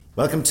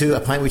Welcome to A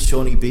Pint with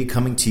Seaniebee,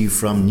 coming to you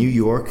from New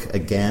York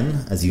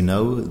again. As you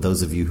know,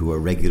 those of you who are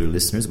regular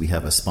listeners, we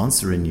have a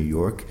sponsor in New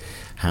York,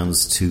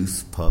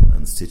 Houndstooth Pub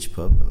and Stitch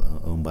Pub,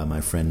 owned by my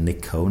friend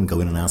Nick Cohen.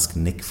 Go in and ask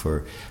Nick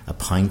for a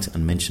pint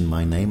and mention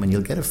my name and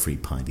you'll get a free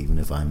pint, even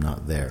if I'm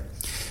not there.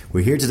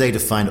 We're here today to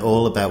find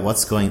all about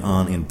what's going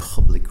on in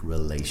public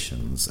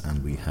relations,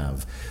 and we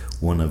have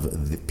one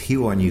of the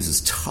PR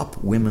News'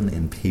 top women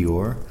in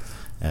PR,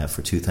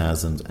 for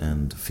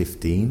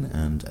 2015,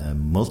 and a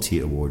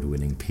multi-award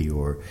winning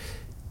PR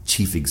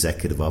chief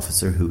executive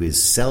officer who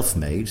is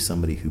self-made,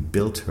 somebody who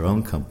built her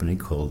own company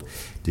called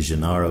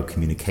DiGennaro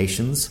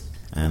Communications,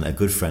 and a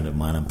good friend of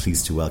mine. I'm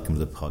pleased to welcome to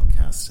the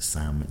podcast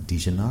Sam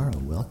DiGennaro.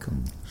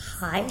 Welcome.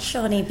 Hi,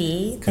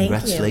 Seaniebee. Thank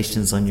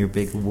Congratulations on your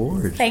big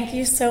award. Thank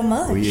you so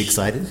much. Were you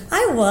excited?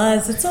 I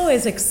was. It's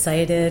always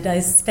excited.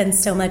 I spend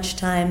so much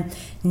time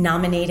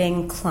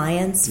nominating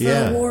clients for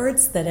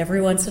awards that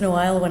every once in a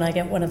while when I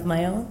get one of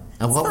my own.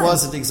 And what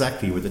was it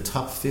exactly? Were the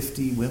top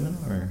 50 women?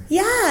 Or?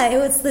 Yeah, it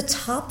was the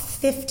top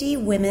 50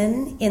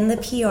 women in the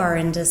PR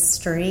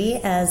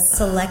industry as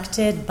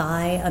selected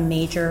by a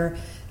major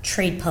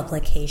trade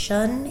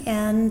publication,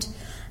 and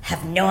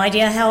have no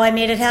idea how I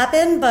made it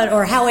happen,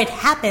 or how it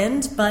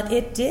happened, but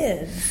it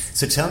did.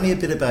 So tell me a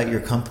bit about your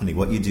company,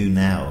 what you do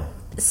now.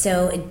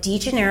 So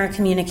DiGennaro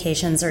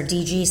Communications, or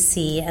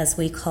DGC as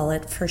we call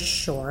it for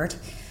short,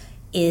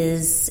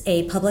 is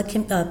a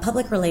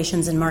public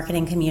relations and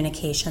marketing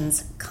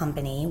communications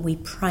company. We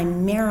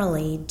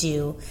primarily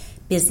do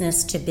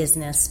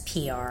business-to-business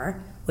PR,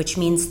 which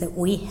means that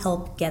we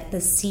help get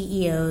the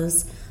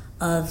CEOs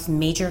of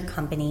major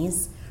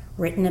companies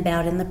written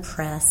about in the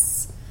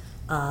press.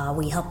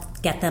 We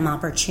help get them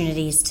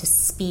opportunities to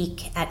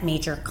speak at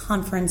major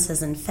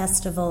conferences and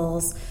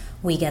festivals.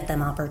 We get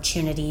them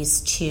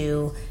opportunities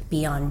to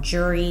be on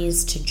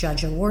juries, to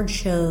judge award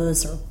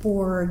shows or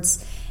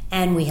boards,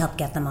 and we help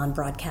get them on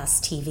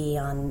broadcast TV,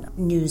 on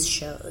news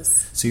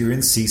shows. So you're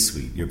in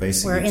C-suite. You're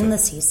basically... We're in the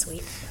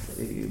C-suite.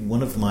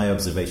 One of my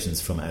observations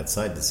from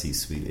outside the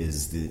C-suite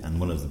is, and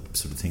one of the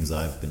sort of things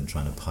I've been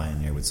trying to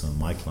pioneer with some of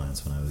my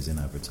clients when I was in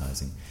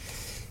advertising,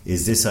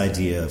 is this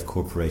idea of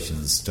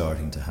corporations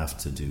starting to have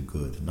to do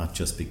good, not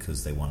just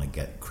because they want to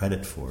get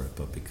credit for it,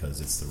 but because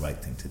it's the right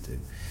thing to do.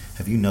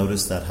 Have you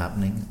noticed that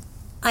happening?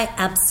 I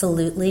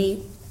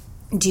absolutely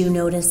do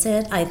notice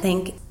it. I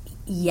think,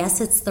 yes,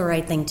 it's the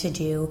right thing to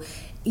do.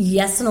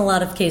 Yes, in a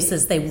lot of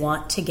cases, they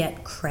want to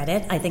get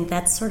credit. I think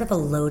that's sort of a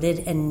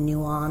loaded and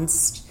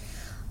nuanced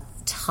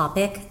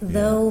topic,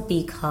 though,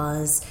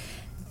 because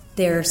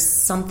there's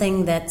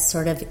something that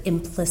sort of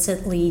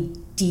implicitly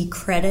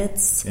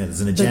decredits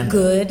the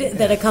good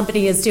that a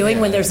company is doing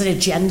when there's an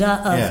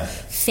agenda of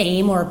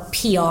fame or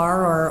PR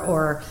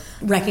or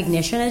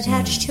recognition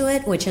attached to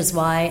it, which is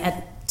why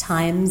at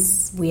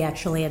times we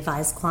actually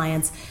advise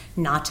clients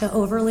not to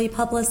overly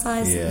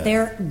publicize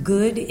their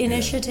good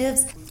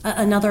initiatives.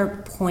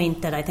 Another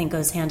point that I think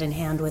goes hand in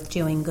hand with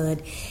doing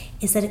good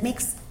is that it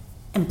makes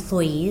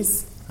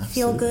employees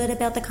feel good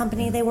about the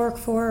company they work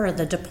for or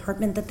the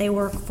department that they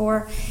work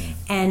for,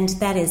 and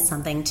that is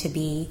something to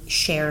be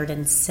shared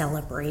and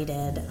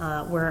celebrated.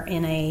 We're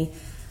in a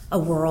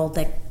world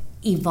that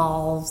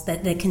evolves,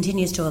 that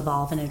continues to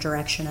evolve in a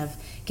direction of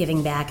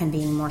giving back and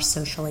being more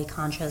socially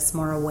conscious,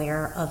 more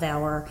aware of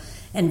our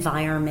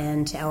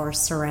environment, our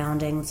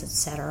surroundings,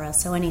 etc.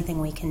 So anything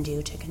we can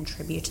do to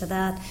contribute to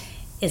that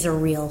is a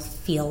real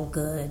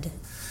feel-good.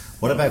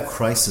 What about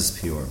crisis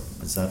PR?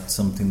 Is that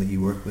something that you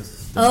work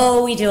with?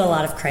 Oh, we do a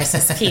lot of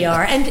crisis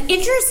PR. And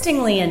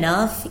interestingly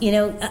enough,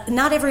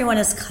 not everyone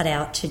is cut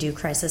out to do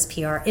crisis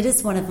PR. It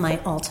is one of my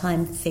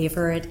all-time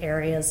favorite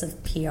areas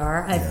of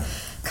PR.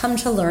 I've come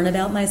to learn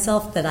about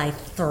myself that I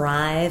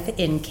thrive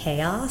in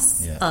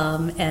chaos.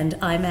 And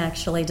I'm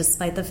actually,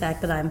 despite the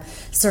fact that I'm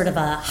sort of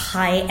a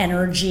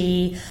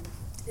high-energy,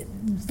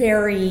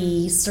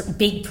 very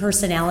big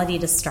personality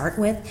to start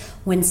with,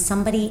 when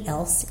somebody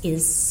else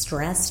is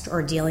stressed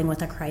or dealing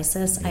with a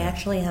crisis, I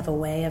actually have a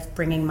way of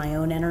bringing my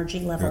own energy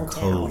level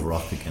down. You're a cold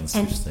rock against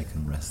which they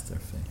can rest their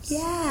face.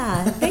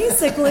 Yeah,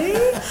 basically.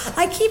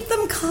 I keep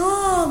them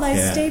calm. I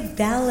stay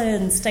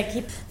balanced. I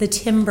keep the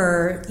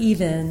timber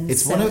even.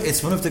 It's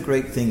one of the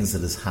great things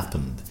that has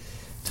happened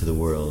to the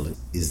world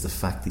is the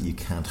fact that you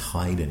can't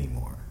hide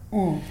anymore.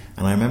 And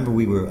I remember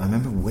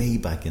way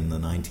back in the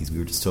 90s, we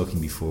were just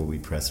talking before we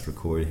pressed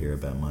record here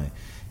about my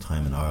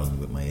time in Ireland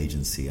with my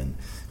agency, and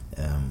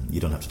you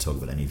don't have to talk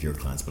about any of your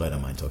clients, but I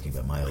don't mind talking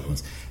about my old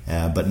ones.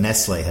 But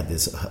Nestle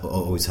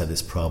always had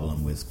this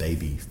problem with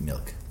baby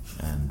milk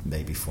and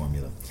baby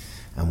formula.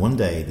 And one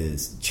day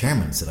the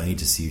chairman said, "I need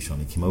to see you, Sean."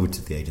 He came over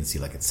to the agency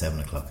like at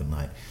 7 o'clock at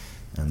night.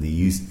 And the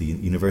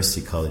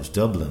University College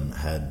Dublin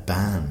had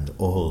banned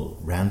all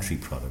Roundtree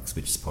products,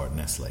 which is part of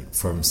Nestle,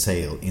 from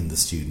sale in the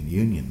student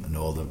union and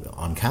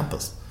on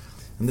campus.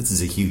 And this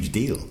is a huge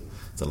deal.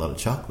 It's a lot of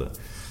chocolate.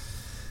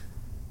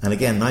 And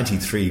again,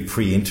 93,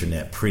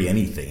 pre-internet,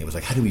 pre-anything, it was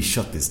like, how do we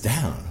shut this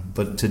down?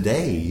 But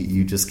today,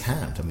 you just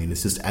can't. I mean,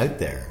 it's just out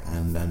there,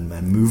 and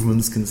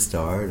movements can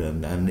start,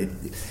 and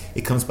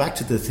it comes back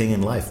to the thing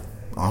in life,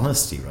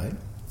 honesty, right?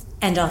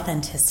 And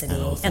authenticity.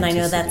 And I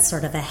know that's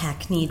sort of a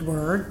hackneyed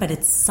word, but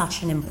it's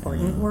such an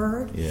important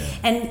word. Yeah.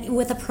 And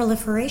with the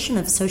proliferation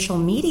of social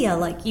media,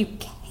 like, you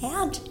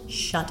can't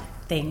shut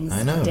things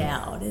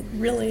down. It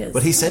really is.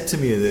 But he said to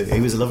me, that he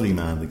was a lovely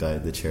man, the guy,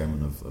 the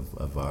chairman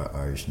of our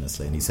Irish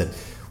Nestle, and he said,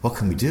 what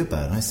can we do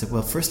about it? And I said,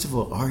 well, first of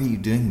all, are you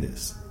doing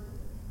this?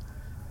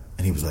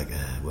 And he was like,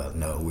 well,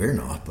 no, we're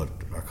not, but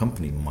our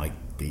company might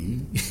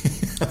be.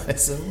 I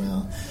said,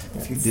 well,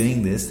 if you're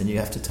doing this, then you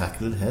have to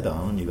tackle it head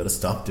on, and you've got to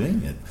stop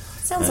doing it.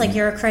 Sounds like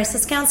you're a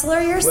crisis counselor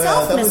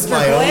yourself, well, Mr.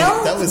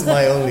 Boyle. That was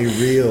my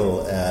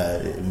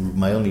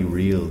only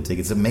real take.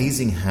 It's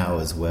amazing how,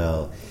 as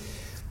well,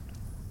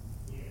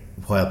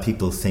 while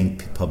people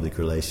think public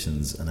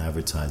relations and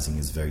advertising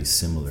is very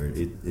similar,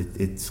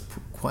 it's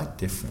quite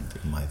different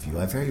in my view.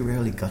 I very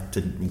rarely got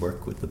to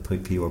work with the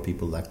PR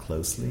people that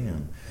closely,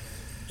 and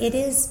it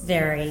is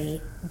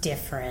very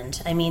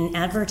different. I mean,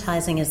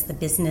 advertising is the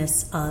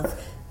business of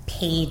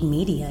paid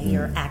media.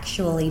 You're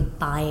actually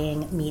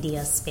buying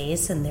media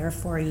space, and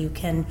therefore you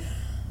can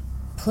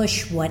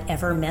push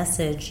whatever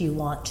message you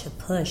want to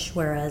push,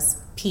 whereas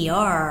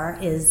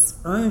PR is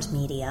earned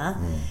media,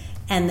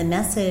 and the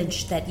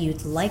message that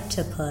you'd like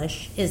to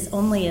push is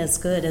only as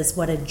good as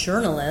what a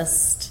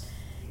journalist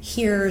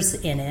hears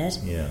in it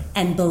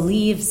and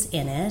believes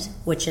in it,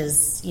 which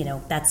is,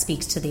 that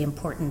speaks to the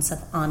importance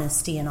of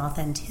honesty and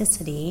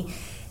authenticity.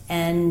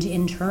 And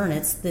in turn,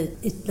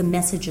 the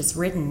message is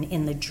written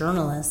in the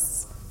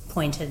journalist's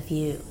point of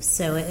view.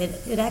 So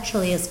it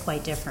actually is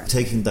quite different.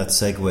 Taking that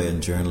segue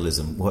in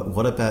journalism,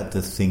 what about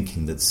the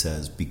thinking that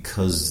says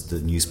because the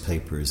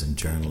newspapers and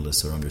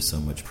journalists are under so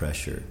much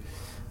pressure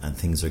and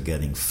things are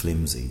getting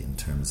flimsy in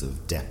terms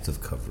of depth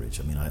of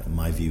coverage? I mean,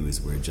 my view is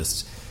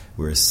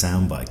we're a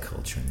soundbite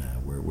culture now.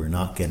 We're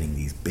not getting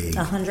these big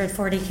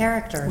 140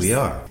 characters. We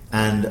are.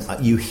 And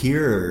you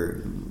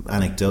hear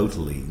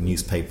anecdotally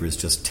newspapers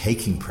just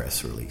taking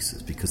press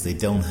releases because they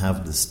don't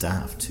have the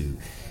staff to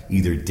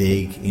either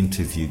dig,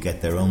 interview,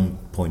 get their own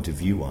point of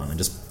view on, and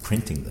just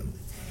printing them.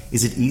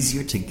 Is it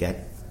easier to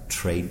get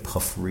trade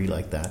puffery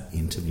like that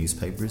into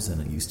newspapers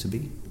than it used to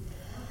be?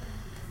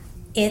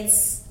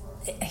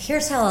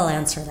 Here's how I'll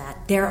answer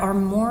that. There are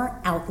more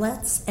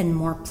outlets and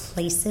more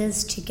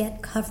places to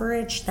get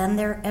coverage than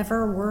there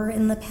ever were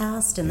in the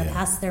past. In the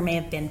past, there may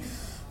have been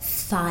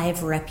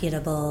 5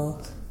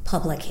 reputable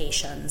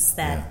publications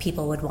that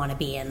people would want to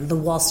be in. The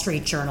Wall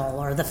Street Journal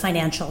or the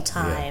Financial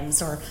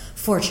Times or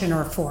Fortune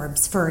or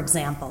Forbes, for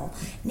example.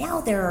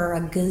 Now there are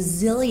a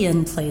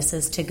gazillion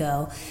places to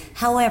go.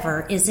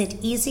 However, is it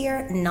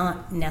easier?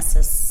 Not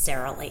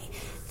necessarily.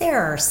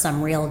 There are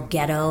some real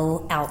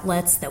ghetto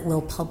outlets that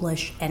will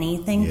publish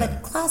anything,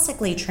 but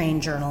classically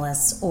trained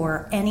journalists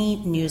or any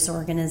news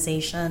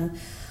organization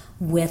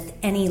with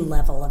any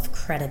level of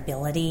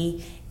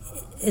credibility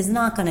is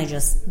not going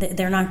to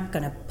they're not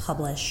going to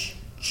publish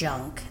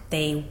junk.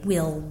 They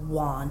will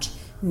want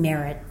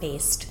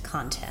merit-based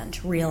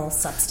content, real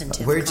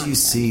substantive Where content. do you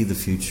see the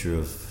future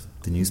of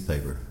the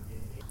newspaper?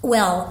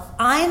 Well,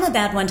 I'm a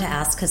bad one to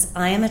ask because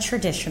I am a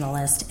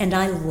traditionalist and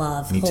I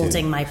love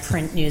holding my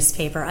print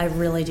newspaper. I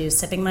really do.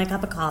 Sipping my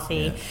cup of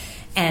coffee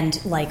and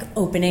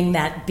opening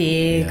that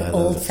big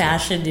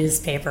old-fashioned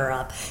newspaper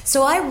up.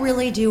 So I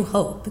really do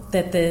hope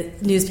that the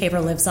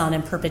newspaper lives on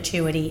in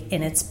perpetuity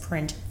in its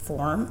print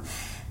form.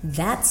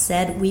 That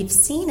said, we've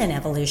seen an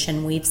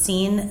evolution. We've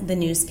seen the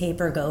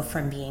newspaper go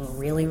from being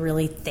really,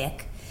 really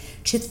thick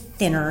to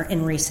thinner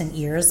in recent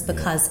years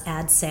because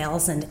ad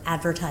sales and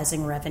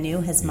advertising revenue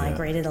has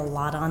migrated a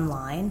lot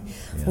online.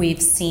 We've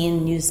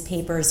seen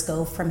newspapers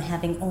go from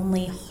having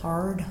only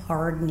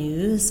hard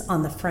news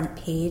on the front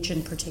page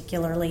and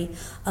particularly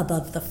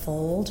above the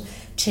fold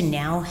to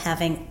now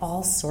having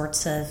all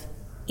sorts of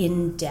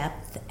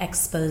in-depth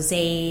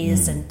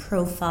exposés and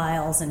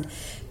profiles and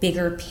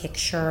bigger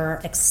picture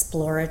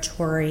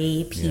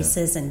exploratory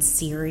pieces and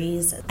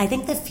series. I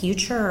think the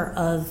future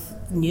of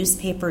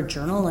newspaper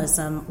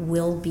journalism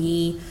will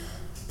be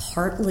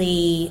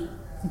partly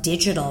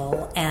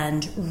digital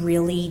and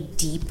really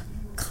deep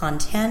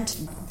content.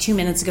 2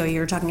 minutes ago you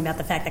were talking about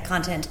the fact that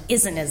content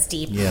isn't as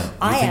deep.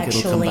 I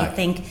actually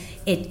think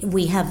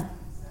we have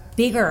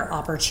bigger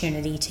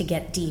opportunity to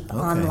get deep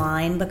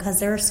online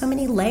because there are so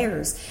many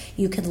layers.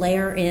 You could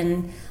layer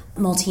in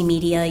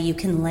multimedia, you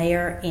can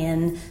layer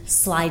in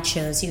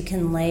slideshows, you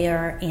can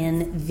layer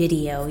in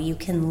video, you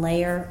can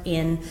layer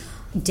in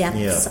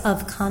depths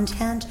of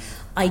content.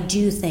 I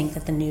do think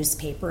that the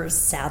newspapers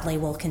sadly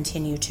will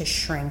continue to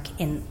shrink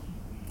in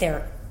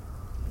their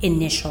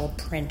initial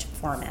print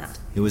format.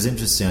 It was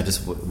interesting.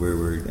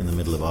 We're in the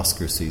middle of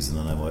Oscar season,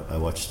 and I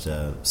watched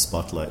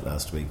Spotlight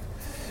last week,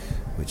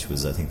 which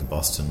was, I think, the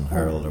Boston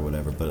Herald or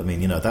whatever. But I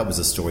mean, that was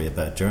a story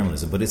about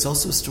journalism, but it's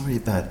also a story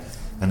about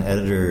an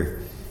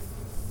editor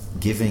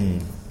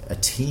giving a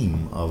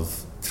team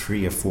of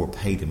 3 or 4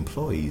 paid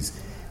employees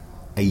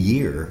a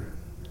year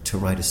to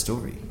write a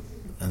story.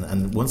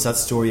 And once that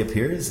story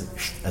appears,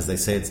 as they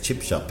say, it's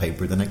chip shop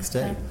paper the next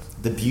day.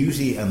 The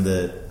beauty and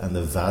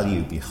the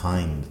value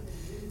behind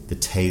the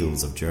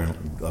tales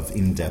of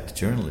in-depth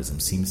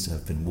journalism seems to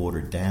have been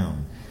watered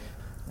down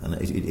And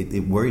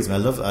it worries me. I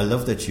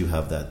love that you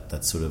have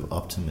that sort of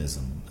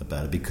optimism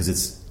about it, because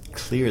it's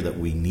clear that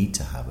we need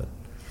to have it.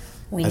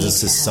 As a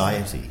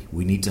society,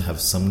 we need to have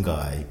some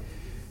guy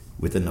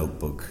with a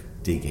notebook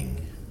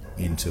digging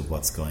into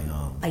what's going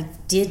on. I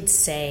did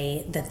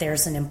say that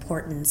there's an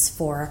importance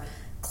for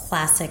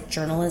classic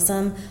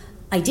journalism.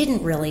 I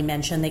didn't really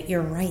mention that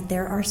you're right.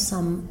 There are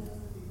some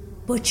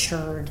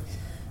butchered,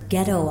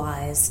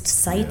 ghettoized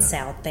sites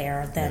out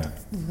there that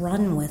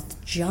run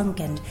with junk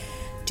and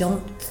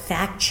don't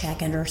fact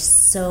check and are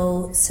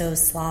so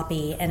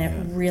sloppy, and it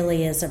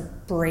really is a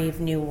brave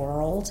new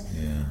world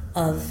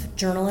of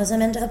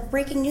journalism and of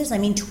breaking news. I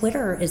mean,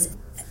 Twitter is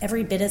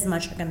every bit as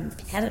much a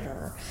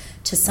competitor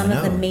to some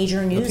of the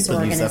major news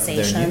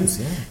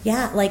organizations.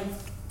 Like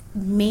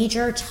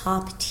major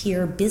top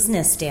tier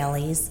business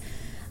dailies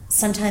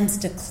sometimes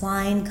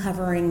decline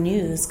covering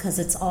news because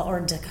it's all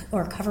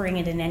or covering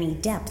it in any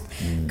depth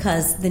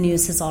because the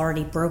news has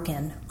already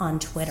broken on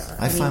Twitter.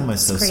 I find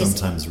myself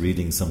sometimes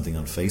reading something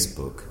on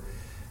Facebook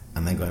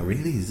and then going,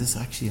 really, is this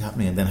actually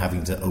happening? And then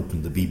having to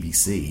open the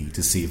BBC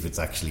to see if it's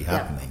actually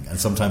happening. And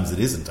sometimes it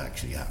isn't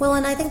actually happening. Well,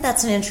 and I think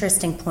that's an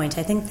interesting point.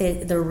 I think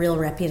the real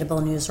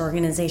reputable news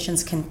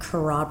organizations can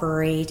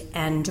corroborate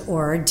and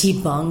or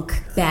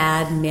debunk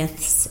bad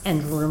myths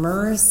and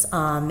rumors,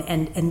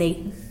 and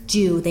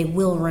they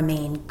will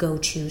remain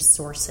go-to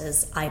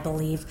sources, I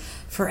believe,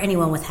 for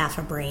anyone with half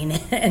a brain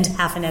and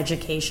half an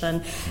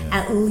education,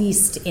 at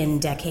least in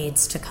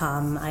decades to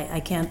come.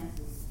 I can't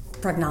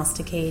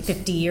prognosticate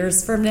 50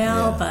 years from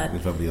now, but... We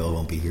probably all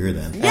won't be here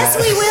then. Yes,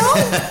 we will!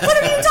 What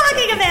are you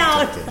talking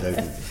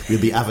about? We'll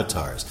be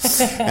avatars.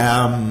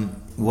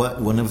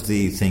 One of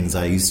the things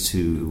I used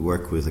to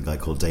work with a guy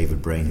called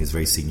David Brain, who's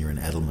very senior in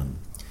Edelman,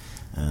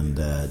 and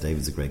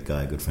David's a great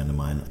guy, a good friend of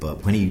mine,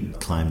 but when he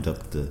climbed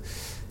up the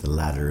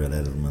ladder at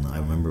Edelman, I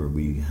remember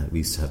we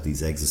used to have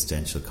these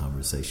existential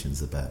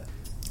conversations about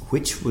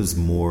which was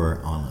more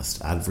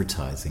honest,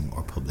 advertising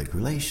or public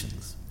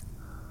relations.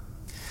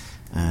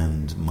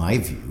 And my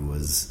view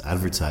was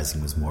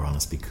advertising was more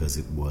honest because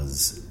it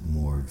was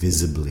more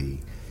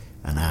visibly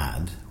an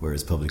ad,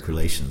 whereas public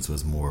relations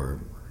was more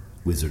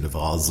Wizard of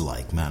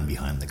Oz-like, man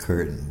behind the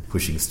curtain,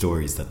 pushing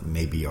stories that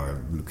maybe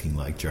are looking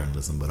like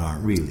journalism but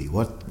aren't really.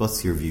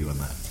 What's your view on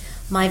that?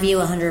 My view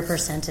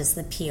 100% is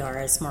that PR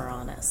is more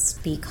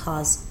honest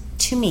because,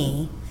 to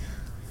me,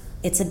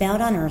 it's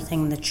about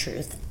unearthing the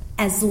truth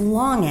as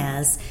long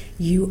as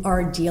you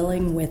are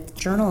dealing with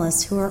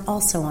journalists who are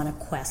also on a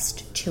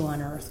quest to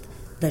unearth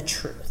the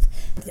truth.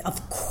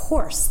 Of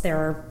course, there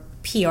are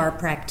PR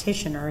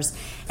practitioners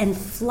and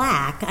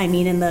flack, I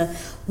mean in the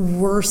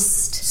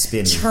worst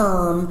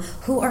term,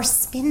 who are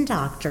spin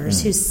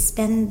doctors who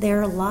spend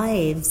their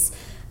lives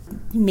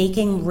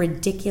making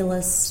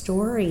ridiculous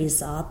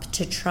stories up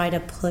to try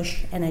to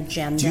push an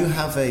agenda. Do you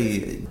have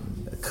a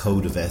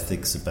code of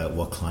ethics about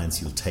what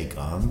clients you'll take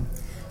on?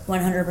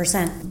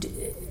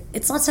 100%.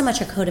 It's not so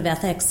much a code of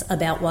ethics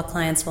about what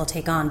clients will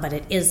take on, but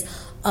it is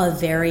a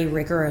very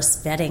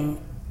rigorous vetting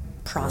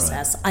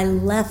process. Right. I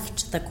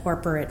left the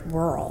corporate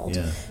world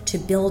to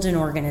build an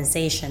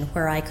organization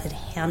where I could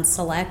hand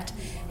select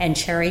and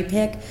cherry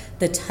pick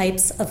the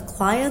types of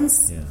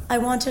clients I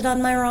wanted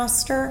on my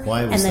roster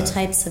and the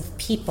types of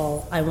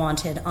people I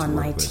wanted on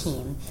my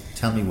team.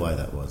 Tell me why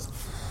that was.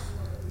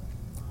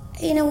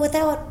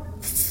 Without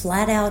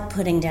flat out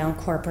putting down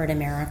corporate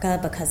America,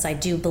 because I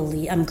do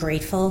believe, I'm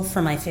grateful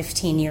for my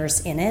 15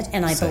 years in it,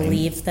 and I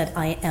believe that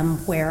I am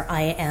where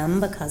I am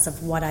because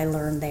of what I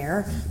learned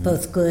there,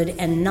 both good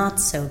and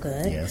not so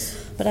good.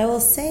 Yes. But I will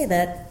say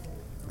that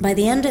by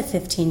the end of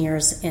 15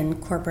 years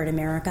in corporate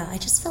America, I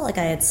just felt like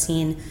I had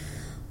seen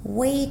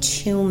way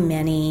too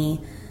many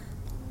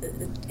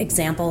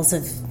examples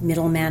of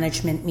middle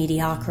management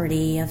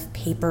mediocrity, of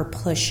paper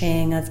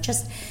pushing, of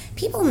just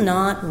people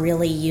not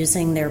really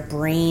using their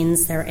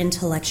brains, their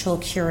intellectual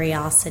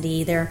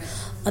curiosity, their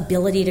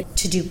ability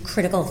to do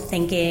critical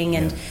thinking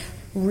and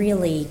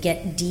really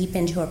get deep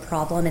into a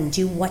problem and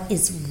do what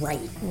is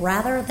right,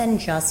 rather than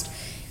just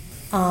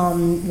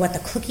what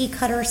the cookie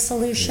cutter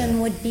solution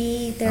would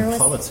be.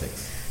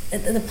 Politics.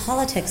 The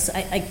politics,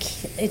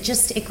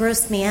 it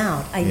grossed me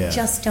out. I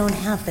just don't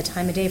have the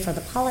time of day for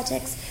the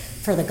politics,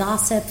 for the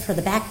gossip, for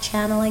the back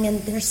channeling, and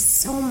there's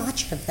so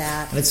much of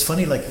that. And it's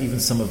funny, like even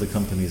some of the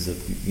companies that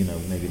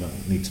maybe not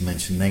need to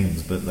mention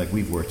names, but like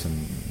we worked in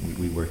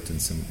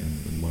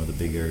one of the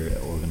bigger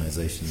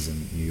organizations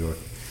in New York.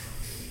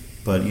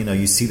 But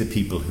you see the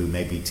people who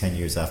maybe 10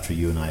 years after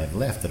you and I have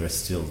left that are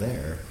still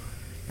there,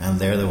 and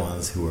they're the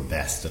ones who are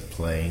best at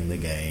playing the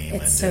game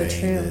and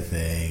doing the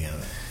thing.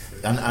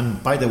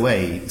 And by the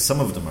way, some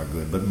of them are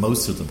good, but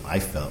most of them I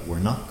felt were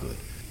not good.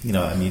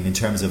 In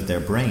terms of their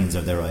brains or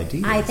their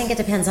ideas. I think it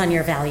depends on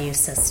your value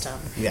system.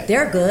 Yeah.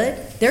 They're good.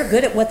 They're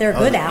good at what they're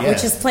good at,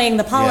 which is playing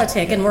the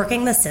politic and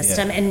working the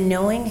system and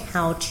knowing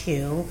how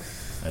to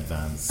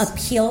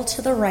appeal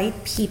to the right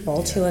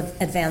people to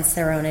advance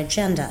their own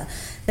agenda.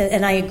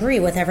 And I agree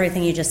with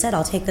everything you just said.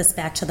 I'll take this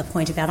back to the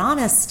point about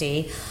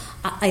honesty.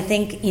 I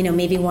think,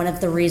 maybe one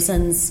of the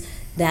reasons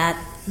that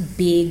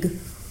big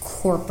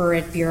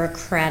corporate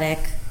bureaucratic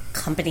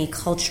company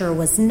culture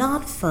was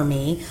not for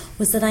me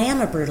was that I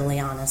am a brutally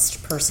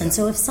honest person.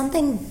 So if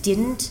something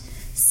didn't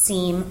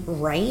seem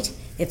right,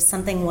 if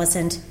something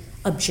wasn't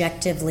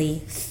objectively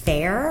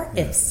fair,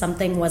 if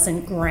something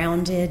wasn't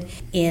grounded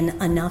in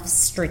enough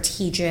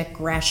strategic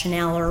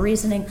rationale or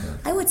reasoning,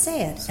 I would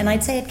say it. And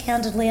I'd say it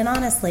candidly and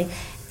honestly.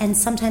 And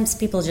sometimes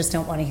people just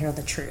don't want to hear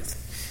the truth.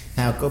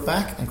 Now, go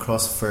back and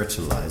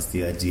cross-fertilize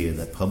the idea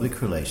that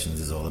public relations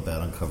is all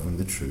about uncovering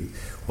the truth.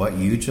 What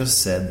you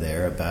just said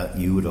there about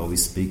you would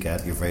always speak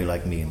out, you're very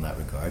like me in that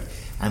regard.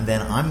 And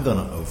then I'm going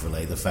to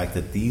overlay the fact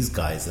that these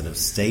guys that have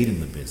stayed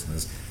in the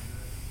business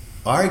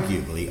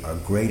arguably are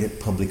great at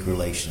public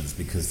relations,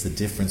 because the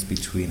difference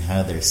between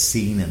how they're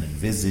seen and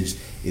envisaged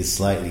is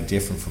slightly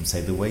different from,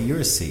 say, the way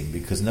you're seen,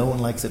 because no one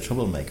likes a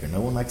troublemaker.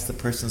 No one likes the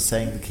person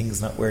saying the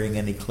king's not wearing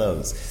any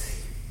clothes.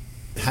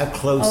 How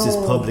close is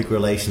public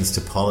relations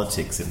to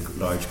politics in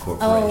large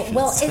corporations?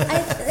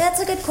 That's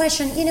a good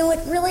question. You know,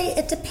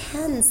 it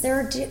depends. There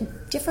are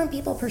different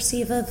people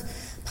perceive of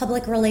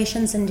public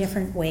relations in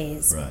different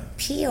ways. Right.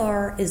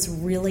 PR is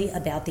really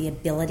about the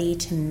ability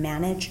to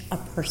manage a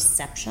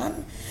perception.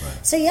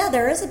 Right. So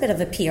there is a bit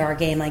of a PR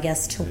game, I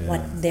guess, to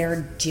what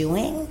they're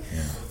doing.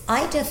 Yeah.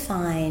 I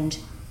defined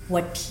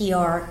what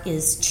PR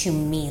is to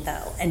me,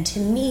 though. And to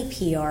me,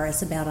 PR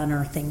is about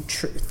unearthing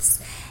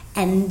truths.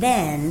 And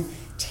then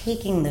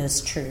taking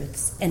those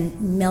truths and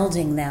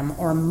melding them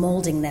or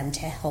molding them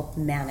to help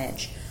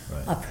manage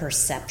a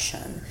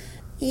perception.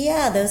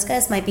 Yeah, those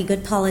guys might be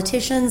good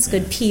politicians,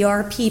 good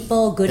PR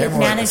people, good at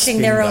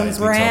managing their own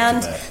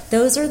brand.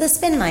 Those are the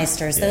spin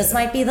meisters. Those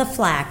might be the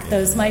flack.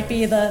 Those might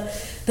be the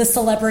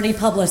celebrity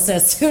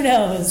publicists. Who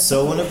knows?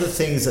 So one of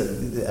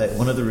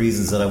the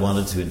reasons that I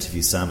wanted to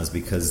interview Sam is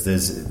because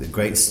there's a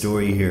great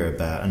story here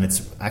about, and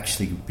it's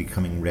actually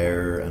becoming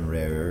rarer and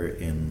rarer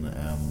in,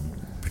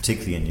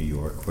 particularly in New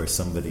York, where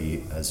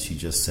somebody, as she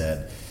just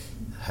said,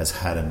 has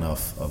had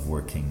enough of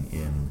working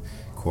in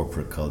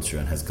corporate culture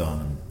and has gone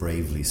and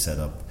bravely set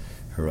up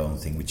her own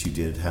thing, which you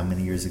did how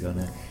many years ago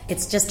now?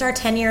 It's just our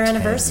 10-year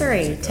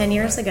anniversary. 10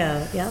 years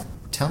ago, yeah.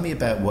 Tell me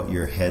about what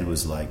your head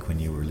was like when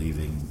you were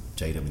leaving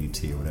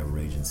JWT or whatever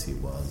agency it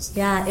was.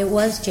 Yeah, it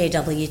was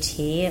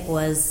JWT. It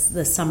was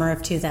the summer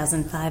of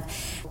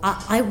 2005.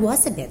 I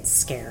was a bit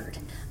scared.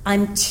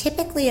 I'm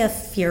typically a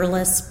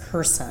fearless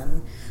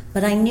person,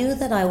 but I knew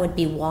that I would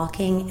be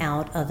walking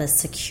out of a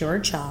secure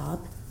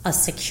job, a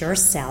secure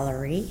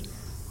salary,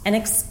 an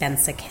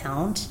expense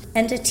account,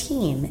 and a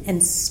team,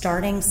 and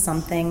starting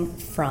something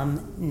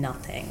from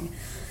nothing.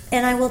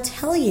 And I will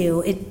tell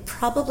you, it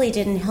probably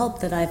didn't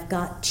help that I've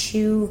got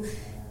two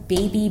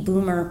baby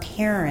boomer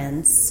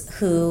parents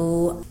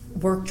who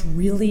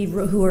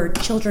are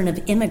children of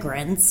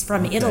immigrants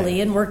from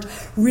Italy and worked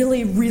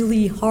really,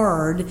 really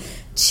hard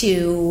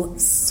to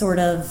sort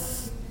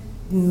of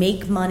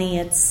make money,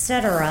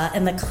 etc.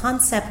 And the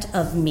concept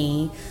of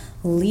me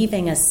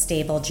leaving a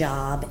stable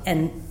job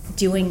and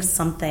doing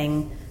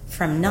something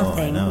from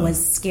nothing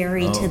was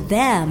scary to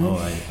them.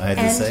 I had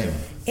the same.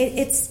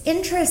 It's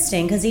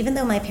interesting because even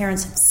though my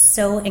parents have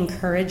so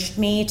encouraged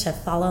me to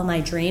follow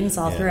my dreams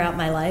all throughout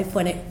my life,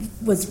 when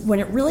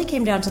it really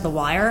came down to the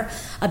wire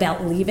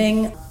about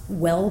leaving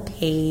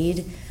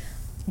well-paid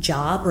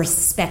job,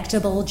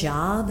 respectable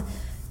job,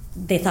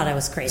 they thought I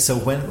was crazy. So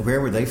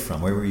where were they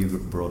from? Where were you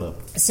brought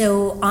up?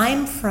 So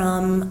I'm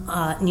from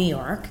New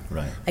York.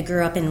 Right. I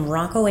grew up in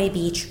Rockaway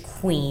Beach,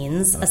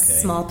 Queens, a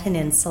small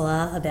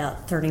peninsula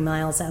about 30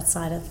 miles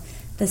outside of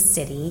the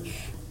city.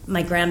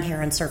 My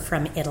grandparents are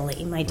from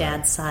Italy. My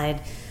dad's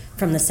side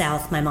from the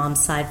south, my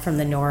mom's side from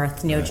the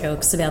north. No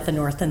jokes about the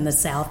north and the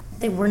south.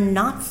 They were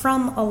not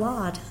from a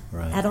lot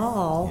at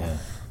all. Yeah.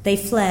 They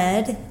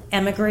fled,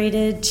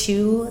 emigrated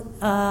to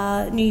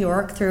New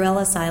York through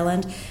Ellis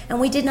Island, and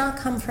we did not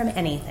come from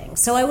anything.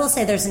 So I will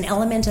say there's an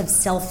element of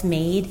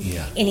self-made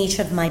in each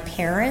of my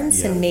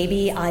parents, and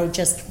maybe I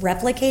just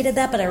replicated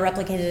that, but I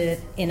replicated it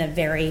in a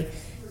very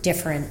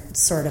different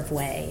sort of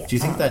way. Do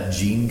you think that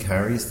gene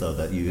carries, though,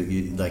 that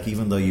you like,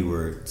 even though you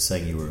were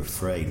saying you were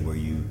afraid, were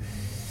you...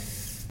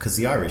 Because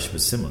the Irish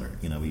was similar,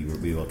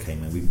 we all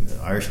came in.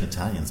 Irish and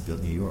Italians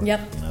built New York.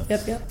 Yep.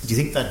 Do you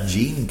think that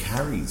gene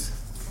carries?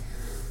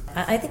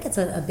 I think it's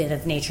a bit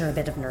of nature, a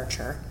bit of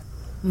nurture.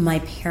 My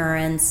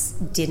parents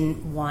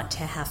didn't want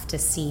to have to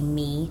see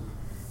me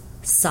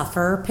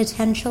suffer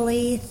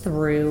potentially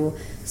through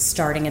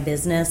starting a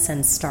business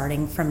and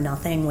starting from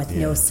nothing with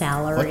no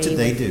salary. What did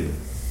they do?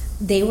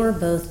 They were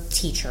both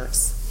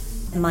teachers.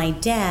 My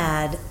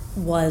dad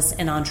was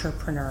an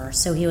entrepreneur,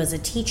 so he was a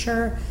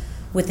teacher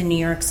with the New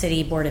York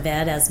City Board of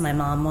Ed, as my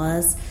mom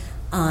was.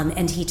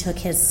 And he took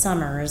his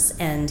summers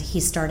and he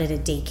started a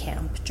day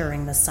camp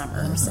during the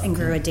summers and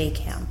grew a day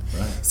camp.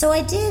 Right. So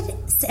I did,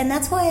 and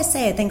that's why I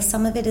say I think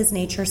some of it is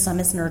nature, some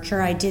is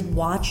nurture. I did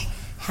watch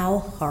how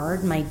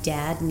hard my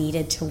dad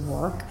needed to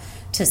work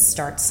to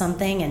start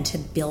something and to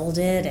build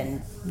it,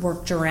 and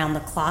worked around the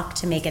clock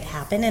to make it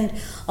happen, and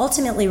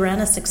ultimately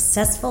ran a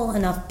successful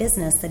enough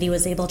business that he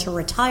was able to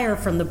retire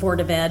from the Board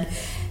of Ed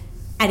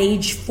at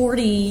age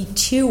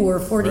 42 or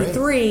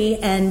 43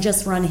 and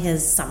just run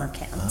his summer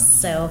camps.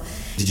 So,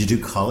 did you do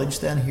college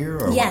then here?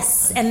 Or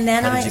yes, and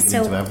then how did you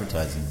get into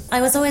advertising? I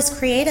was always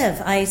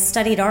creative. I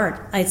studied art.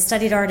 I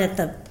studied art at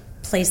the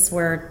place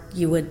where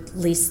you would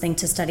least think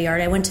to study art.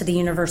 I went to the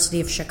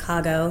University of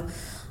Chicago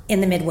in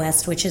the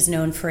Midwest, which is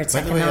known for its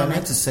economics. By the way, I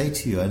meant to say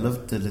to you, I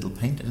loved the little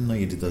paint. I didn't know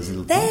you did those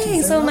little paintings.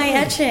 Thanks, so my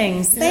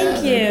etchings.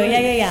 Thank you.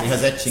 Yeah. She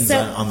has etchings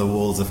on the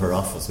walls of her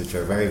office, which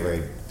are very,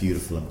 very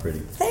beautiful and pretty.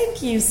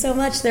 Thank you so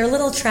much. They're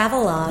little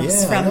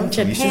travelogues from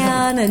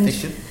Japan. They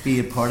should be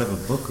a part of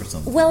a book or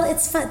something. Well,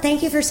 it's fun.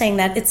 Thank you for saying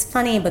that. It's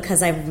funny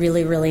because I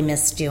really, really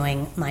miss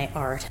doing my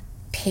art.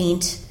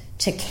 Paint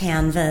to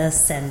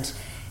canvas and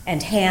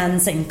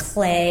hands and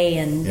clay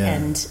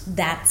and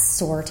that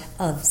sort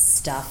of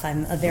stuff.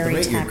 I'm a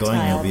very tactile you're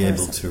going, you'll be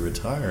person. Able to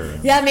retire.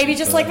 Yeah, maybe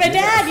just like my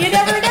dad. You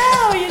never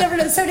know. You never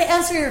know. So to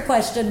answer your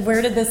question,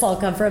 where did this all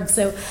come from?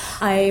 So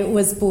I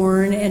was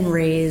born and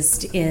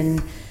raised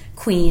in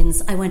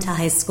Queens. I went to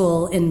high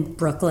school in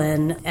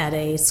Brooklyn at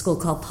a school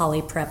called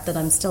Poly Prep that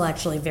I'm still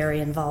actually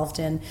very involved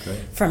in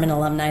from an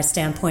alumni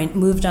standpoint.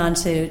 Moved on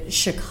to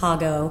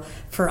Chicago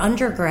for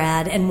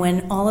undergrad, and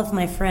when all of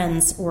my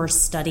friends were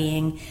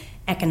studying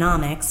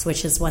economics,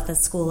 which is what the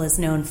school is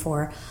known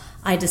for,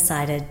 I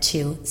decided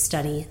to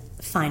study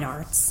fine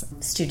arts,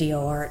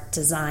 studio art,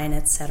 design,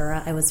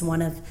 etc. I was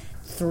one of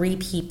 3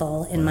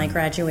 people in my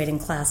graduating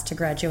class to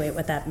graduate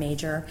with that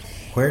major.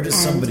 Where does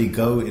somebody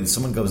go?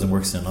 Someone goes and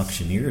works in an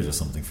auctioneers or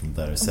something from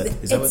that? Is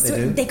that what they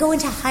do? They go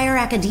into higher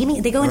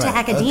academia. They go into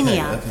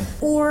academia. Okay.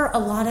 Or a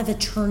lot of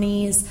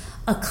attorneys,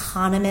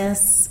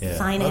 economists,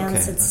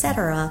 finance,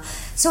 etc.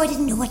 So I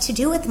didn't know what to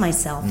do with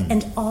myself.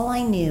 And all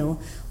I knew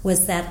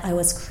was that I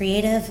was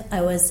creative,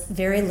 I was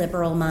very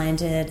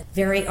liberal-minded,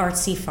 very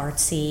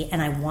artsy-fartsy,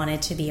 and I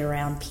wanted to be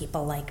around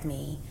people like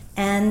me.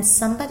 And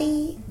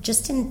somebody,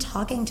 just in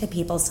talking to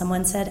people,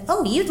 someone said,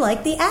 "Oh, you'd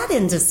like the ad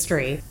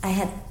industry." I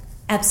had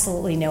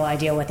absolutely no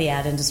idea what the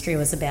ad industry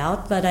was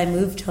about, but I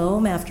moved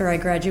home after I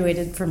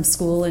graduated from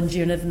school in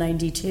June of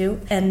 '92,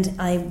 and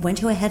I went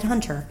to a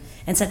headhunter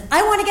and said,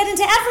 "I want to get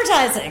into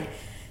advertising."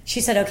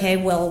 She said, "Okay,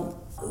 well,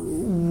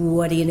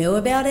 what do you know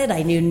about it?"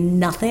 I knew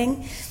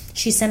nothing.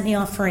 She sent me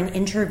off for an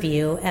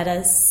interview at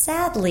a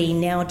sadly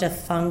now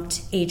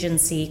defunct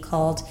agency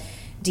called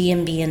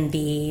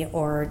D&B&B,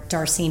 or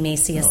Darcy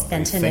Macias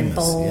Benton and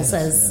Bowles,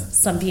 as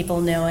some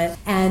people know it.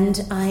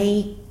 And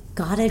I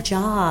got a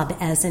job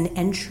as an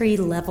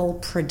entry-level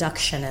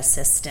production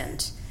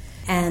assistant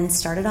and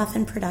started off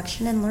in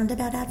production and learned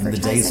about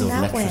advertising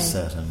that way.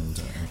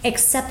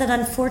 Except that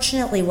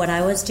unfortunately what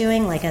I was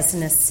doing, like as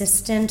an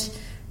assistant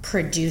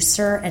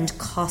producer and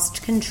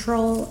cost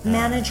control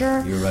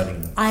manager,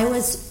 I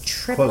was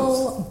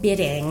triple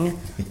bidding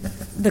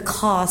the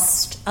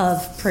cost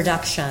of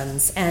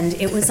productions, and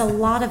it was a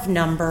lot of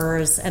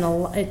numbers, and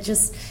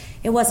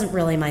it wasn't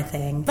really my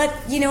thing. But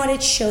you know what?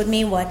 It showed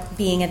me what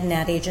being at an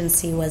ad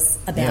agency was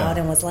about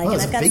and was like. Well,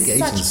 and I've got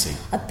such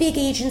a big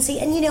agency.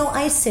 And you know,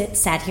 I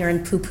sat here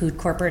and poo-pooed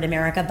corporate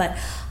America, but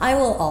I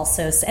will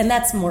also, and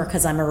that's more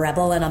because I'm a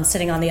rebel and I'm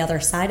sitting on the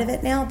other side of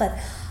it now, but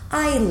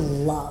I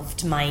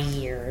loved my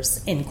years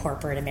in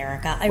corporate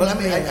America.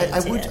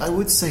 I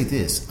would say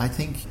this. I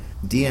think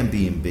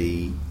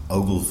D&B&B,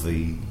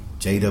 Ogilvy,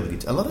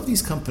 JW, a lot of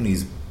these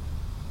companies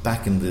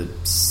back in the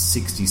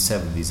 60s,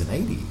 70s, and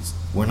 80s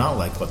were not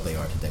like what they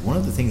are today. One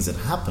of the things that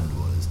happened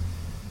was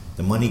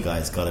the money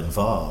guys got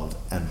involved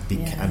and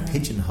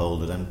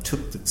pigeonholed it and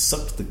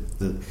sucked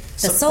the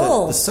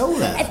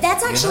soul out.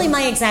 That's actually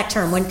my exact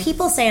term. When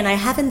people say, and I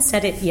haven't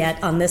said it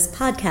yet on this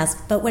podcast,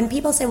 but when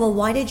people say, well,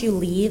 why did you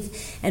leave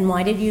and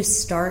why did you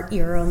start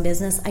your own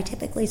business? I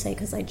typically say,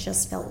 because I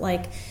just felt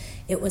like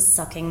it was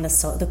sucking the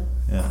soul. The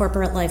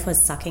corporate life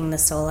was sucking the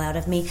soul out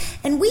of me.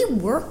 And we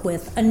work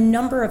with a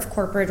number of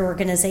corporate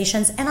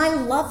organizations, and I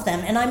love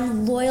them, and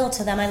I'm loyal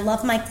to them. I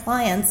love my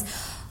clients.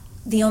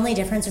 The only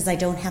difference is I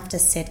don't have to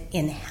sit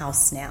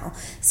in-house now.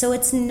 So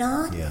it's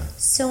not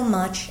so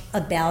much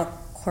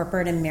about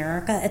corporate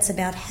America. It's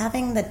about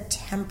having the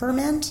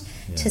temperament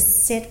to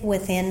sit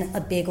within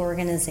a big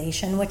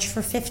organization, which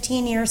for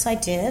 15 years I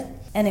did,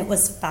 and it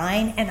was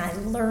fine, and I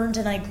learned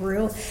and I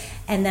grew,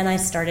 and then I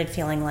started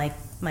feeling like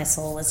my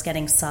soul was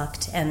getting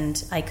sucked,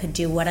 and I could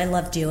do what I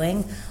love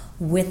doing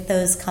with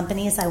those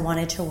companies I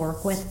wanted to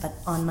work with, but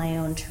on my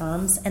own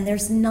terms. And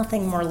there's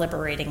nothing more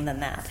liberating than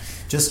that.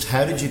 Just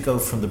how did you go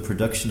from the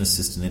production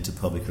assistant into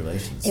public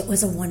relations? It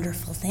was a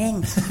wonderful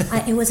thing.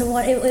 It was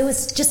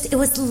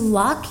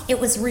luck. It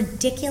was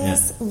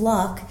ridiculous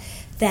luck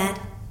that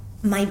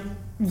my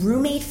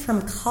roommate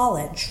from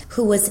college,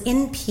 who was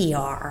in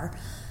PR,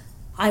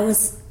 I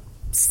was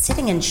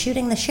sitting and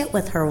shooting the shit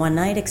with her one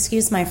night,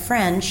 excuse my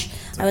French.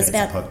 I was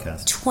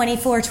about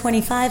 24,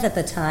 25 at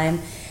the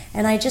time.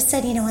 And I just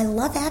said, I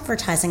love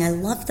advertising. I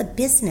love the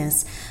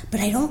business, but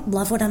I don't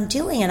love what I'm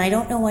doing, and I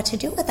don't know what to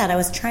do with that. I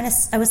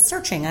was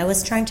searching. I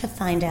was trying to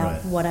find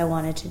out what I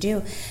wanted to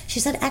do. She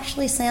said,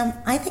 actually, Sam,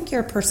 I think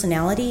your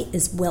personality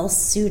is well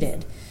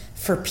suited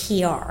for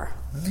PR.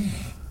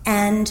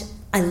 And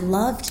I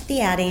loved the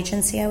ad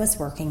agency I was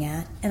working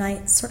at, and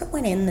I sort of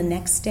went in the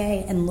next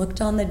day and looked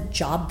on the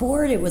job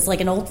board. It was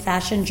like an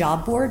old-fashioned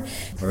job board.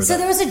 So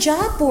there was a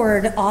job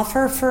board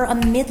offer for a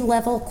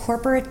mid-level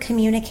corporate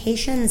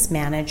communications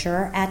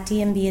manager at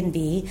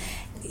D&B.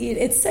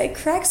 It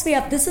cracks me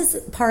up. This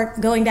is part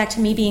going back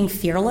to me being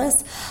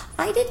fearless.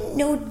 I didn't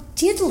know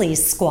diddly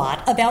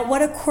squat about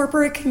what a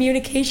corporate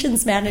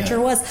communications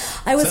manager was.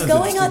 I was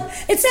going on.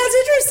 It sounds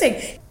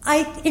interesting.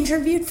 I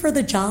interviewed for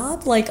the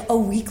job like a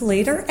week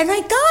later, and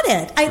I got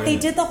it. They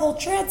did the whole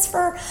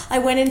transfer. I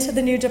went into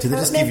the new department. Did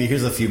they just give you,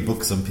 here's a few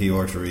books on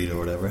PR to read or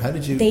whatever? How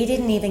did you? They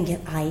didn't even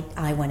get.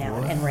 I went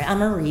out and read.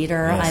 I'm a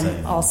reader.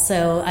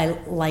 I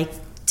like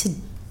to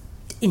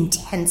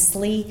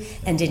intensely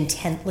and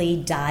intently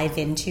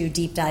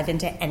deep dive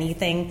into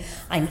anything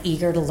I'm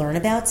eager to learn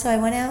about. So I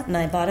went out and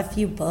I bought a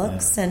few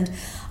books, and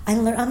I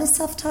learned. I'm a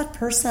self-taught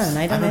person.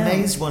 I'm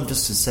amazed.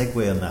 Just to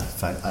segue on that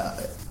fact,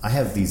 I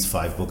have these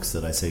 5 books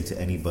that I say to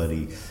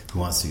anybody who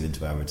wants to get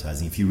into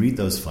advertising. If you read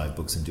those 5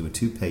 books and do a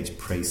 2-page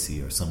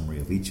précis or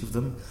summary of each of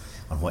them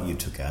on what you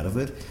took out of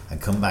it,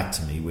 and come back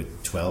to me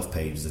with 12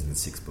 pages, and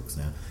 6 books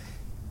now,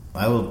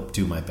 I will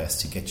do my best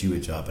to get you a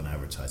job in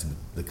advertising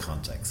with the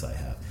contacts I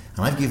have.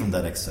 And I've given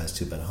that exercise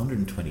to about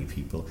 120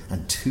 people,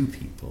 and 2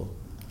 people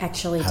have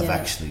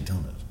actually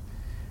done it.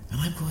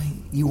 And I'm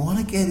going, you want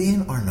to get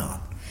in or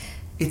not?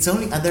 It's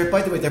only, and they're,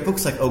 by the way, they're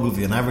books like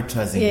Ogilvy on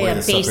Advertising, Where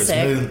the Sucker's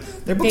Moon.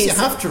 They're books you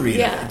have to read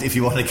if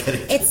you want to get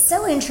it. It's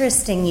so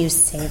interesting you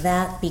say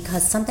that,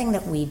 because something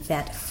that we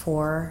vet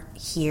for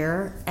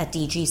here at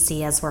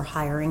DGC as we're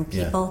hiring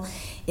people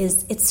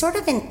is it's sort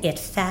of an it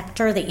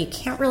factor that you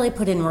can't really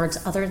put in words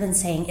other than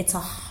saying it's a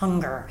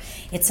hunger.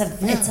 It's a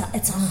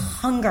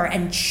hunger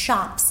and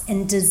chops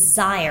and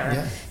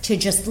desire to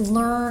just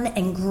learn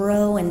and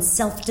grow and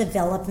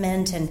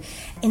self-development and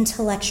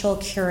intellectual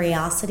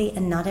curiosity,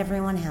 and not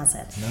everyone has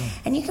it. No.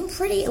 And you can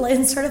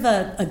in sort of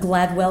a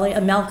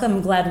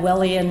Malcolm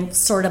Gladwellian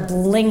sort of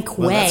blink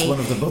way. That's one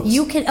of the books.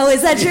 You can. Oh,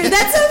 is that true?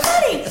 That's so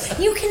funny.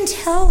 You can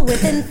tell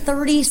within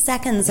 30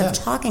 seconds of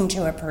talking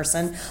to a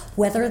person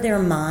whether their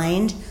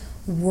mind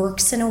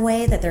works in a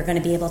way that they're going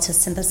to be able to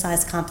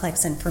synthesize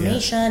complex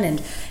information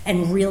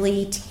and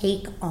really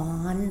take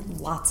on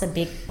lots of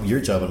big...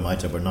 Your job and my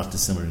job are not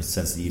dissimilar in the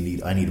sense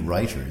that I need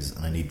writers,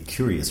 and I need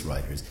curious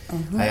writers.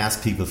 Mm-hmm. I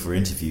ask people for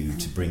interview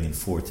to bring in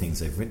 4 things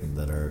they've written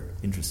that are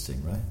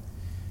interesting, right?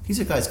 These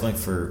are guys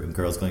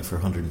girls going for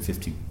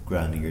 150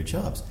 grand a year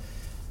jobs.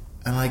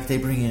 And they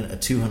bring in a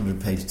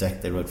 200-page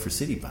deck they wrote for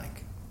Citibank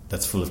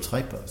that's full of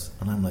typos,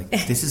 and I'm like,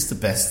 this is the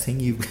best thing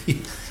you.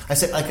 I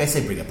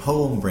say, bring a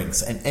poem, bring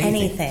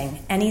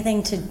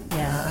anything to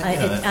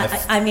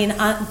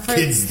for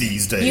kids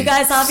these days. You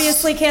guys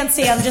obviously can't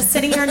see. I'm just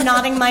sitting here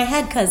nodding my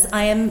head because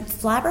I am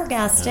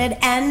flabbergasted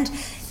and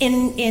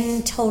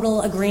in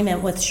total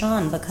agreement with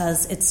Sean,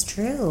 because it's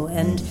true.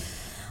 And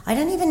I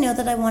don't even know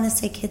that I want to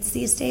say kids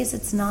these days.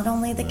 It's not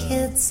only the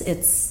kids.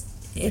 It's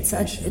a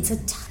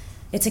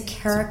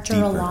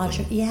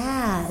characterological.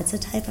 It's a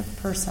type of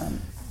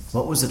person.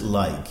 What was it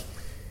like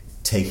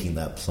taking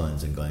that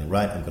plunge and going,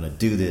 right, I'm going to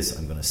do this,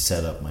 I'm going to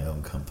set up my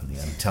own company?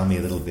 And tell me a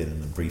little bit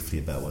and briefly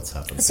about what's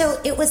happened. So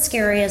it was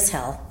scary as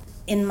hell.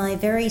 In my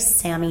very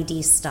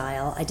Seaniebee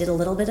style, I did a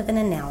little bit of an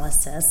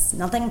analysis,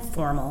 nothing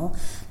formal,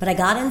 but I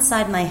got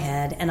inside my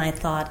head and I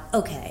thought,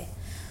 okay,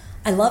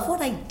 I love what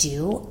I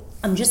do.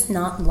 I'm just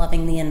not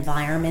loving the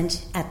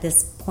environment at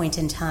this point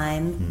in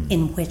time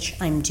in which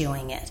I'm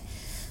doing it.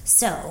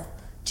 So,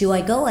 do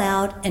I go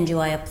out and do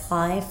I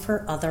apply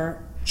for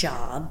other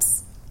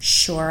jobs?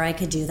 Sure, I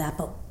could do that,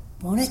 but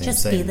won't it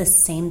be the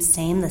same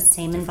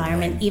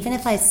environment, even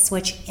if I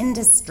switch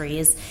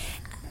industries?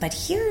 But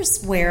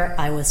here's where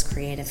I was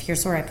creative.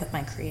 Here's where I put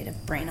my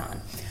creative brain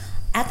on.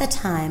 At the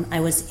time, I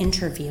was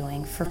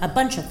interviewing for a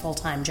bunch of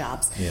full-time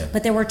jobs,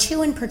 but there were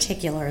 2 in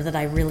particular that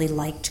I really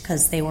liked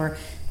because they were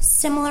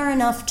similar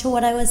enough to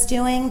what I was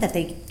doing that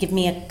they give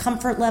me a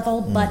comfort level,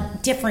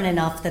 but different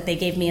enough that they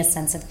gave me a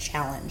sense of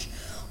challenge.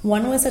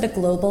 One was at a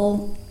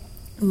global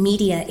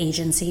media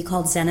agency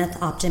called Zenith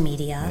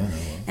Optimedia,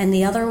 and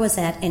the other was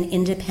at an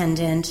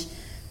independent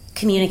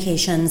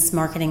communications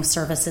marketing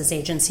services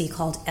agency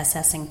called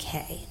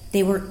SS&K.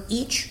 They were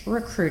each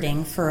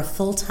recruiting for a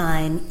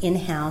full-time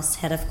in-house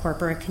head of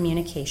corporate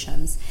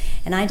communications,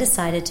 and I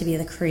decided to be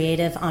the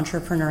creative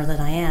entrepreneur that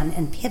I am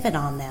and pivot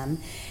on them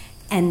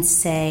and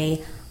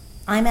say,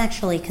 I'm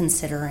actually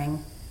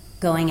considering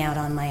going out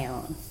on my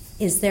own.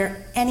 Is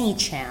there any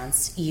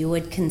chance you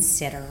would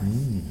consider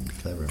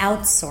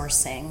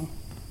outsourcing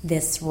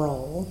this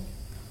role?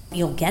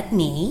 You'll get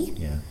me.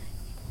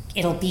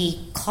 It'll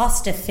be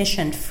cost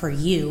efficient for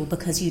you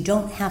because you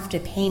don't have to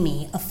pay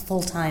me a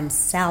full-time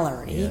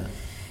salary.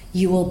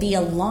 You will be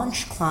a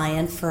launch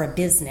client for a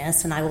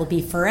business, and I will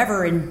be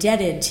forever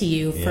indebted to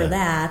you for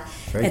that,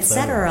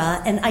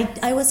 etc. And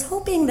I was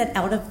hoping that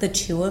out of the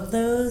 2 of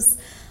those,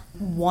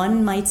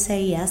 one might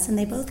say yes, and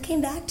they both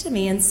came back to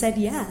me and said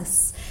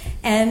yes.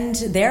 And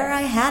there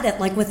I had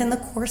it, like within the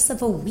course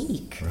of a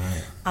week.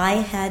 Right. I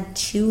had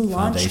 2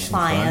 launch Foundation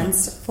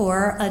clients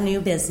for a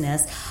new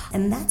business,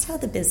 and that's how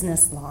the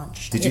business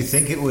launched. Did you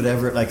think it would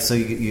ever, like, so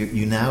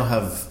you now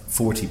have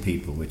 40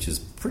 people, which is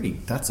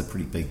that's a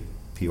pretty big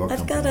PR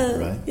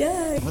company, right?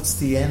 Yeah. What's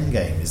the end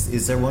game?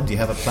 Is there one? Do you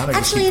have a plan?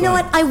 Actually, you know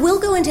what? I will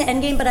go into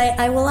endgame, but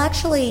I will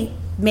actually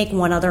make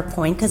one other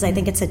point because I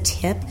think it's a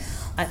tip.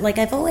 Like,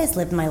 I've always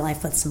lived my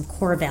life with some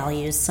core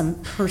values, some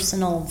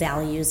personal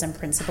values and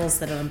principles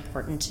that are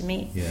important to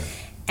me. Yeah.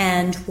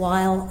 And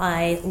while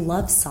I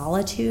love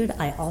solitude,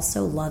 I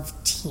also love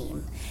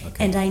team.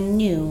 Okay. And I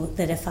knew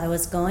that if I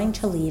was going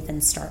to leave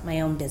and start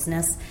my own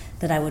business,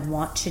 that I would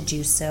want to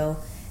do so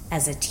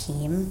as a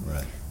team.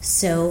 Right.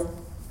 So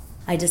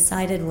I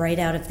decided right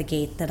out of the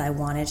gate that I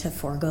wanted to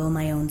forego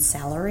my own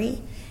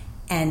salary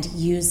and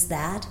use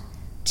that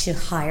to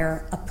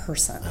hire a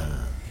person.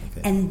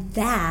 Okay. And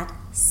that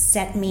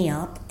set me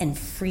up and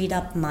freed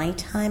up my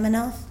time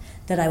enough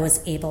that I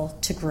was able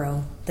to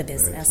grow the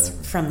business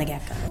from the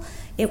get-go.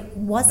 It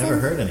wasn't... I've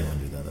never heard anyone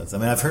do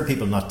that. I've heard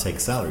people not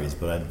take salaries,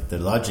 but the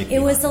logic... It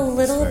was a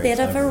little bit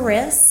of a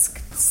risk.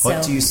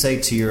 What do you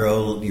say to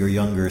your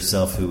younger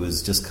self who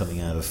was just coming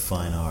out of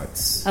fine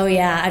arts? Oh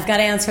yeah, I've got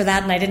to answer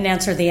that, and I didn't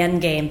answer the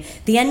end game.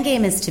 The end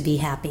game is to be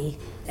happy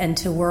and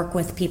to work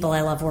with people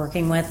I love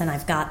working with, and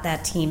I've got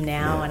that team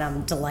now, and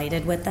I'm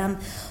delighted with them.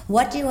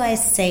 What do I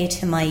say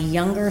to my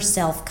younger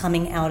self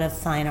coming out of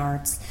fine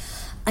arts?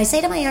 I say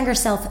to my younger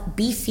self,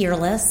 be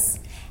fearless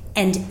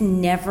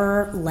and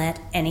never let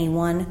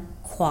anyone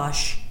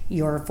quash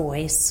your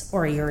voice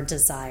or your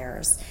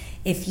desires.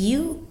 If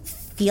you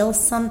feel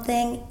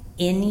something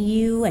in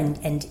you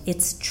and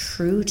it's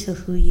true to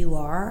who you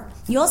are,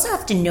 you also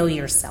have to know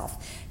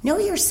yourself. Know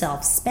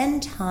yourself.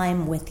 Spend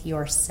time with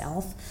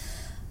yourself.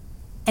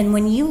 And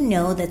when you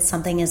know that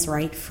something is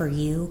right for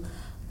you,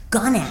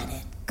 gun at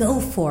it.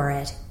 Go for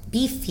it.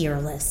 Be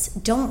fearless.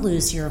 Don't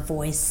lose your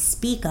voice.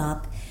 Speak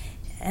up.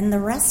 And the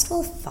rest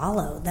will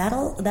follow.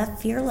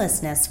 That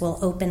fearlessness will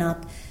open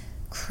up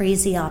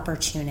crazy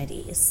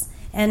opportunities.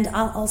 And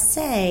I'll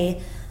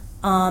say,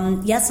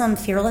 yes, I'm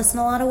fearless in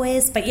a lot of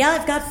ways, but yeah,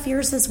 I've got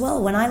fears as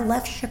well. When I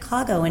left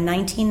Chicago in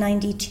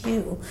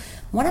 1992,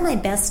 one of my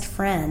best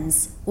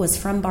friends was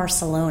from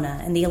Barcelona,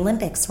 and the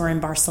Olympics were in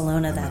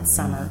Barcelona that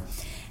summer.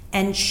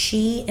 And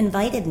she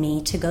invited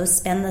me to go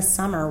spend the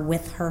summer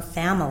with her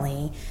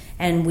family,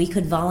 and we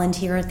could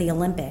volunteer at the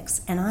Olympics.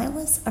 And I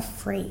was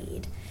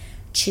afraid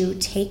to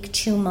take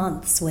 2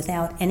 months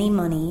without any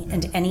money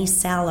and any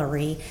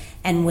salary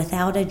and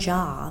without a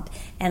job.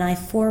 And I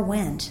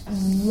forewent.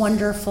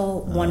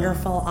 Wonderful,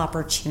 wonderful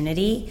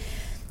opportunity.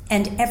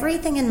 And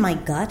everything in my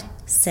gut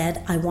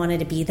said I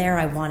wanted to be there,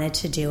 I wanted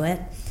to do it.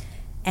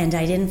 And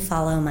I didn't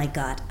follow my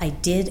gut. I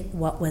did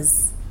what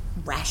was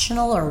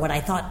rational or what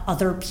I thought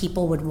other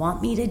people would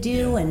want me to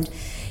do. And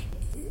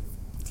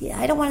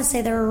I don't want to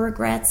say there are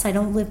regrets. I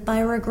don't live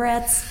by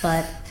regrets,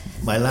 but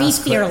be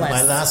fearless.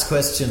 My last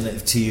question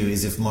to you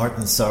is, if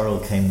Martin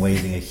Sorrell came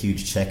waving a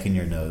huge check in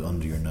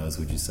under your nose,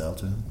 would you sell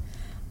to him?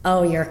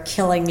 Oh, you're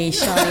killing me,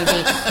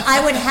 Seaniebee.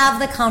 I would have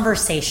the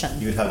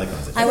conversation. You would have the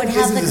conversation. I would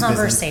have the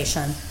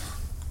conversation.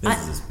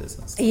 This is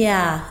business.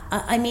 Yeah.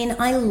 I mean,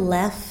 I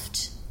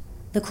left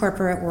the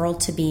corporate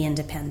world to be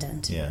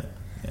independent. Yeah.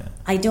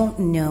 I don't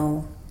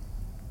know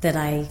that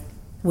I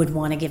would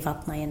want to give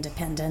up my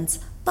independence,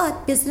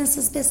 but business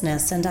is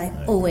business, and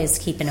I always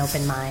keep an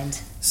open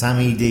mind.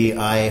 Seaniebee,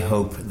 I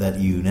hope that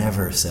you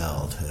never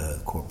sell to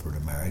corporate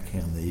America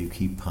and that you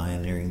keep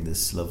pioneering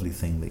this lovely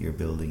thing that you're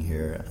building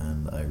here,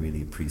 and I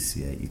really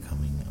appreciate you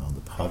coming on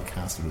the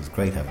podcast. It was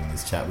great having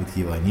this chat with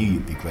you. I knew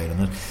you'd be great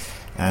on it.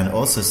 And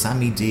also,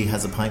 Seaniebee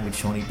has a pint with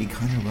Seaniebee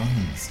kind of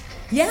rhymes.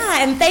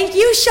 Yeah, and thank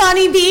you,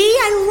 Seaniebee.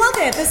 I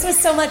love it. This was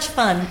so much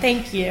fun.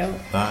 Thank you.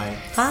 Bye.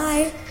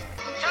 Bye.